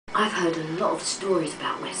I've heard a lot of stories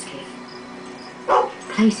about Westcliff.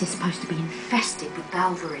 The place is supposed to be infested with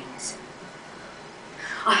Balverines.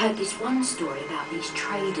 I heard this one story about these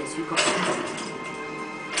traders who got captured.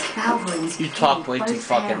 Balverines. You talk way too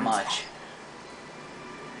fucking much.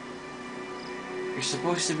 You're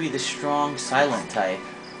supposed to be the strong, silent type,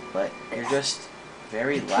 but you're just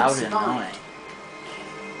very loud and annoying.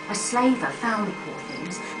 A slaver found the poor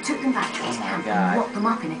things, took them back to his camp and locked them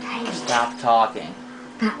up in a cage. Stop talking.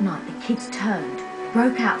 That night the kids turned,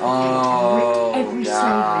 broke out the cage and ripped every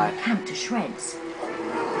slaver in the camp to shreds.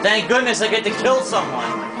 Thank goodness I get to kill someone.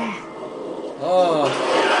 Right there. Oh.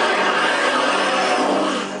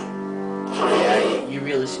 Yeah, you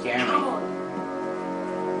really scare me.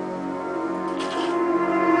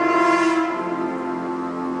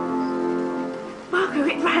 Marco,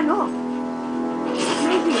 it ran off.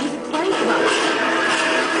 Maybe he was afraid of us.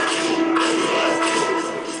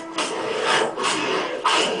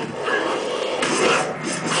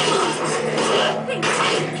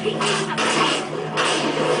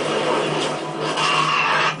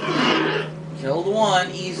 Killed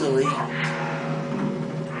one easily.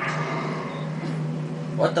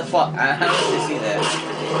 What the fuck? I don't need to see that.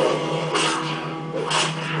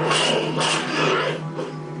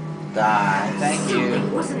 Die. Thank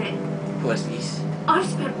you. Wasn't it? Pussies. I've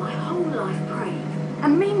spent my whole life praying.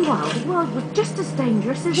 And meanwhile, the world was just as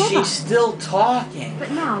dangerous as ever. She's still talking.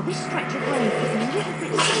 But now, this stretch of road is a little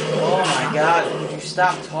bit safer. Oh my god, would you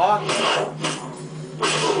stop talking?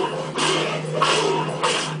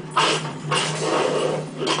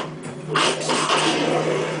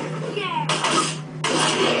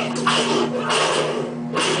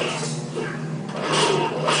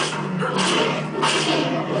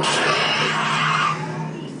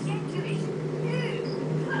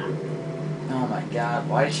 Oh my god,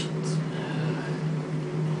 why did she...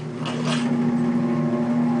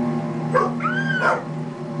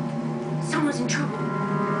 Someone's in trouble.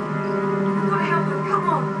 We've got to help them, come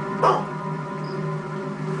on.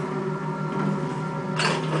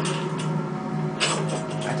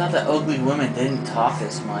 I thought the ugly women didn't talk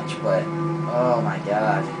as much, but... Oh my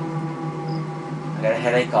god. I got a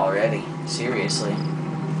headache already. Seriously.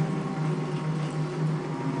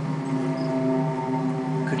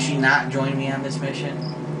 Could she not join me on this mission?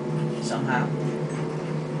 Somehow?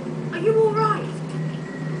 Are you alright?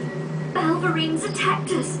 Balverines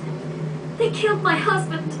attacked us. They killed my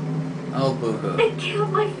husband. Oh, boo-hoo. They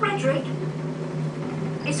killed my Frederick.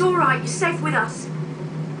 It's alright, you're safe with us.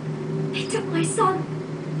 They took my son.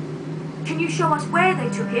 Can you show us where they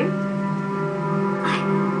took him?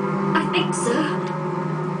 I think so.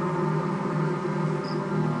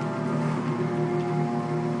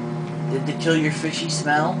 Did they kill your fishy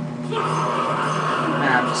smell? Nah,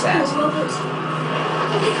 I'm just asking. Robert.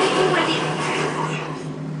 Already.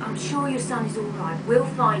 I'm sure your son is alright. We'll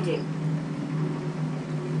find him.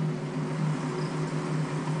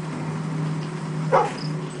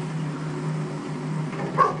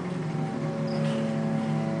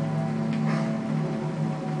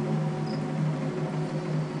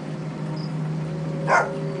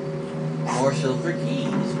 More silver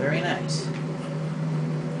keys. Very nice.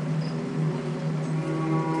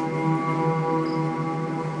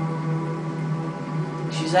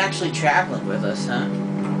 She's actually traveling with us, huh?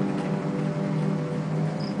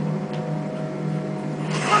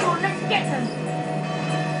 Come on, let's get them.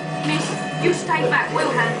 Miss, you stay back. We'll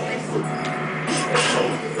handle this.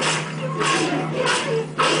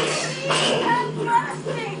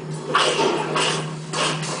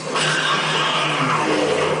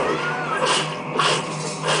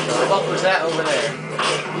 What the fuck was that over there?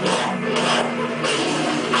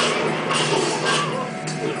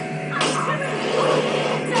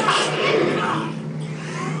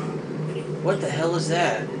 What the hell is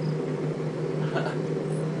that?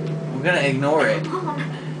 I'm gonna ignore it.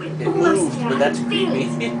 It moved, but that's creepy.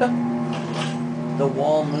 The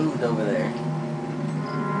wall moved over there.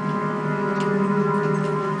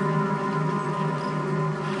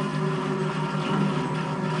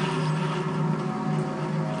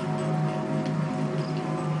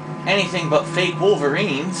 Anything but fake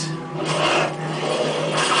Wolverines.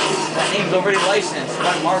 That name's already licensed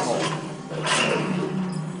by Marvel.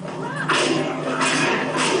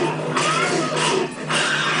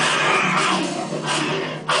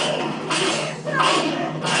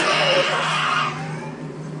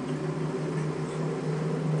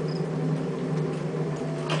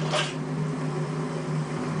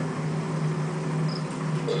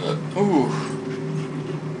 Ooh.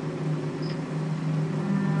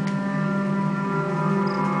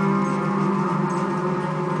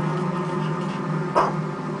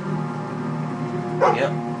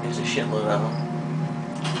 Yep, There's a shitload of them.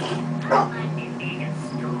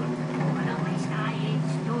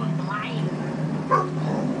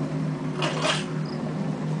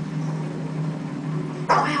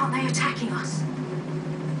 Why aren't they attacking us?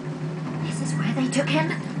 This is where they took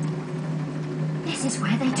him. This is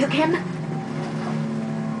where they took him.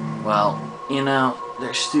 Well, you know,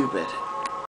 they're stupid.